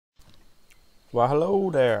Well, hello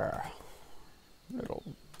there, little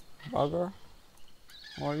bugger.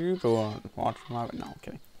 What are you doing? Watching my... No, I'm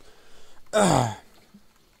kidding.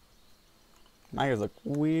 My guys look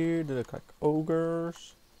weird. They look like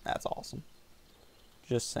ogres. That's awesome.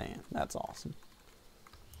 Just saying. That's awesome.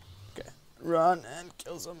 Okay. Run and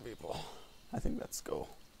kill some people. I think that's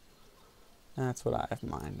cool. That's what I have in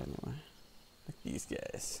mind anyway. Like these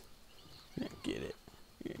guys. You didn't get it.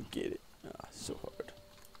 You didn't get it. Oh, so hard.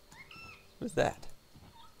 What is that?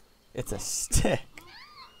 It's a stick.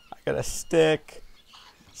 I got a stick.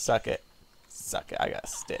 Suck it. Suck it. I got a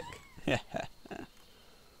stick.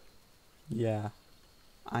 Yeah.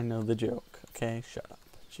 I know the joke. Okay? Shut up.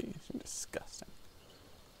 Jeez, you're disgusting.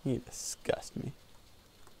 You disgust me.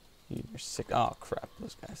 You're sick. Oh, crap.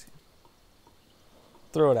 Those guys.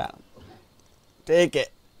 Throw it at him. Take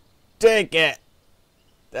it. Take it.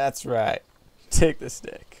 That's right. Take the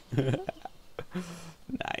stick.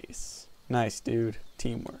 Nice. Nice, dude.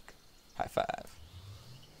 Teamwork. High five.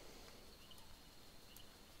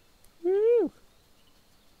 Woo!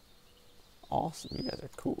 Awesome. You guys are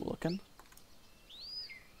cool looking.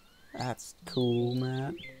 That's cool,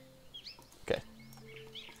 man. Okay.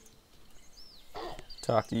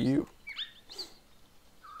 Talk to you.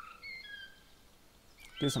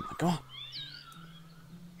 Do something. Come on.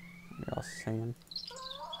 You're all singing.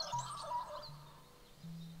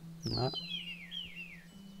 What?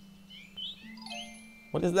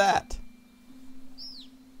 What is that?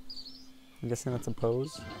 I'm guessing that's a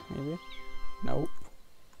pose, maybe? Nope.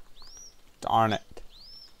 Darn it.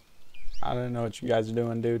 I don't know what you guys are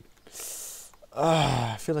doing, dude.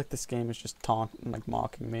 I feel like this game is just taunting, like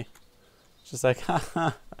mocking me. It's just like,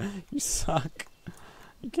 haha, you suck.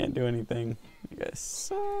 You can't do anything. You guys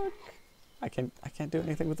suck. I can't do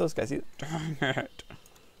anything with those guys either. Darn it.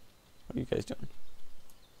 What are you guys doing?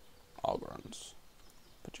 All runs.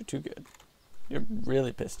 But you're too good. You're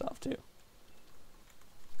really pissed off too.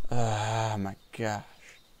 Ah, my gosh.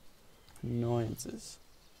 Annoyances.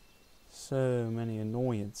 So many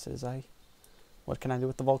annoyances, eh? What can I do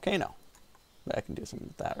with the volcano? But I can do something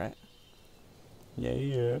with that, right? Yeah,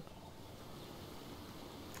 yeah.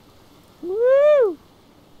 Woo!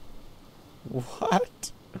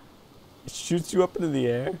 What? It shoots you up into the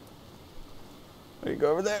air? Wait,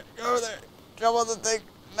 go over there. Go over there. Jump on the thing.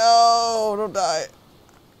 No, don't die.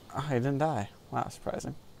 Oh, he didn't die. Wow,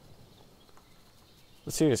 surprising.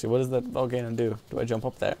 But seriously, what does that volcano do? Do I jump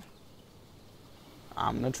up there?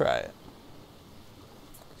 I'm gonna try it.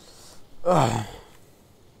 Ugh.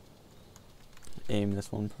 Aim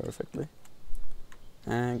this one perfectly.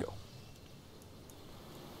 And go.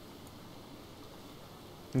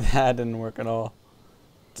 That didn't work at all.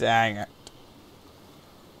 Dang it.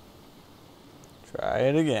 Try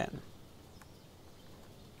it again.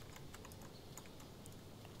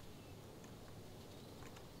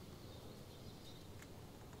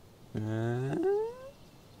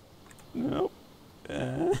 Nope.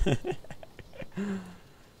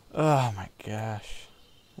 Oh my gosh.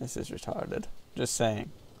 This is retarded. Just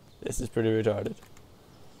saying. This is pretty retarded.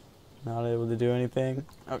 Not able to do anything.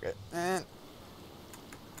 Okay. And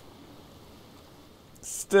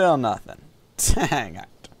still nothing. Dang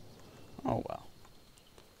it. Oh well.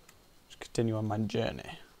 Just continue on my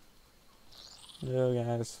journey. Yo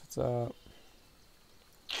guys, what's up?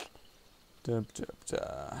 Dup, dup,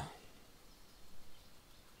 dup.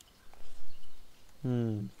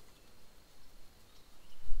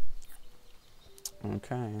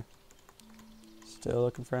 Okay. Still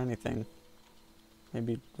looking for anything.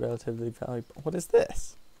 Maybe relatively valuable. What is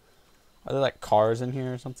this? Are there like cars in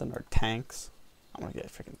here or something? Or tanks? I'm gonna get a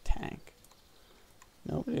freaking tank.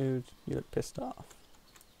 No, dude. You look pissed off.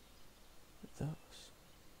 What are those?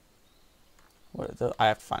 What are those? I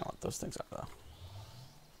have to find out what those things are, though.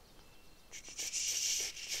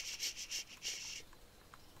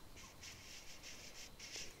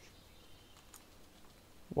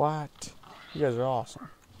 What? You guys are awesome.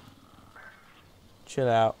 Chill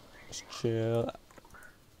out. Just chill out.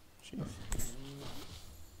 Jeez.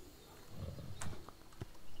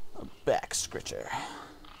 A back scritcher.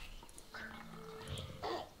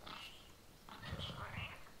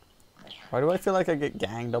 Why do I feel like I get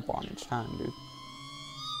ganged up on each time, dude?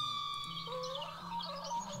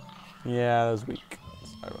 Yeah, that was weak.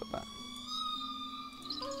 Sorry about that.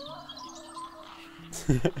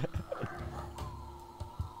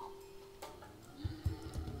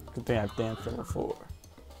 Good thing I've danced level 4.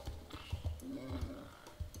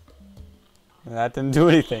 That didn't do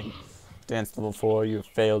anything. Dance level 4, you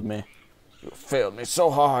failed me. You failed me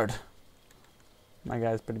so hard. My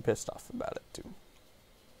guy's pretty pissed off about it too.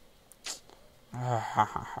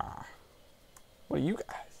 What are you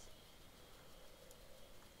guys?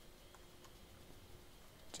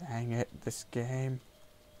 Dang it, this game.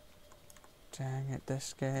 Dang it,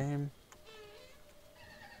 this game.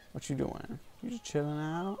 What you doing? You just chilling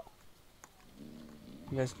out?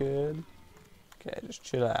 You guys good? Okay, just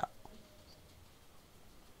chill out.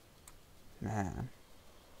 Man.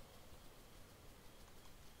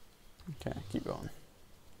 Okay, keep going.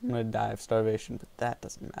 I'm gonna die of starvation, but that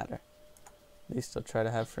doesn't matter. At least I'll try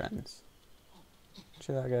to have friends.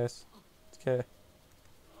 Chill out, guys. It's okay.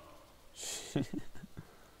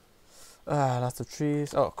 Lots of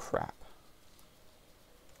trees. Oh, crap.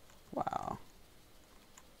 Wow.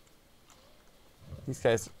 These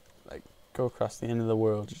guys, like, go across the end of the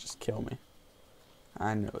world to just kill me.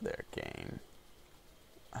 I know their game.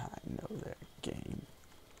 I know their game.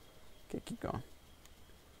 Okay, keep going.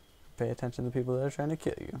 Pay attention to the people that are trying to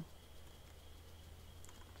kill you.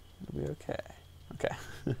 It'll be okay. Okay.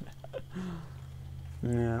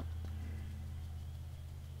 Yeah.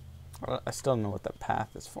 Well, I still don't know what that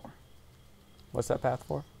path is for. What's that path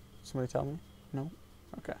for? Somebody tell me? No?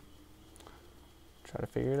 Okay. Try to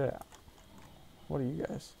figure it out. What are you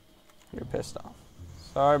guys? You're pissed off.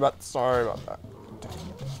 Sorry about that. Dang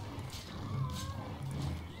it.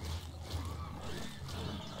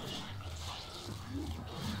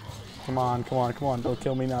 Come on. Don't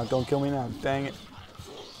kill me now. Dang it.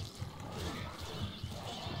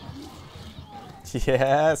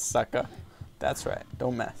 Yeah, sucker. That's right.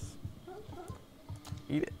 Don't mess.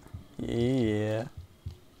 Eat it. Yeah.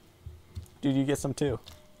 Dude, you get some too.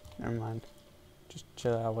 Never mind. Just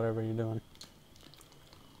chill out, whatever you're doing.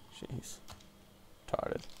 Jeez.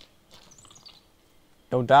 Retarded.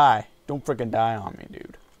 Don't die. Don't freaking die on me,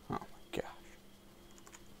 dude. Oh my gosh.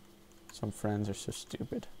 Some friends are so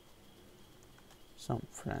stupid. Some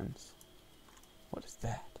friends. What is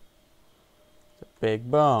that? It's a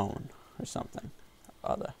big bone or something.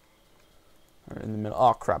 Other. Or in the middle.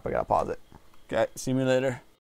 Oh crap, I gotta pause it. Okay, see me later.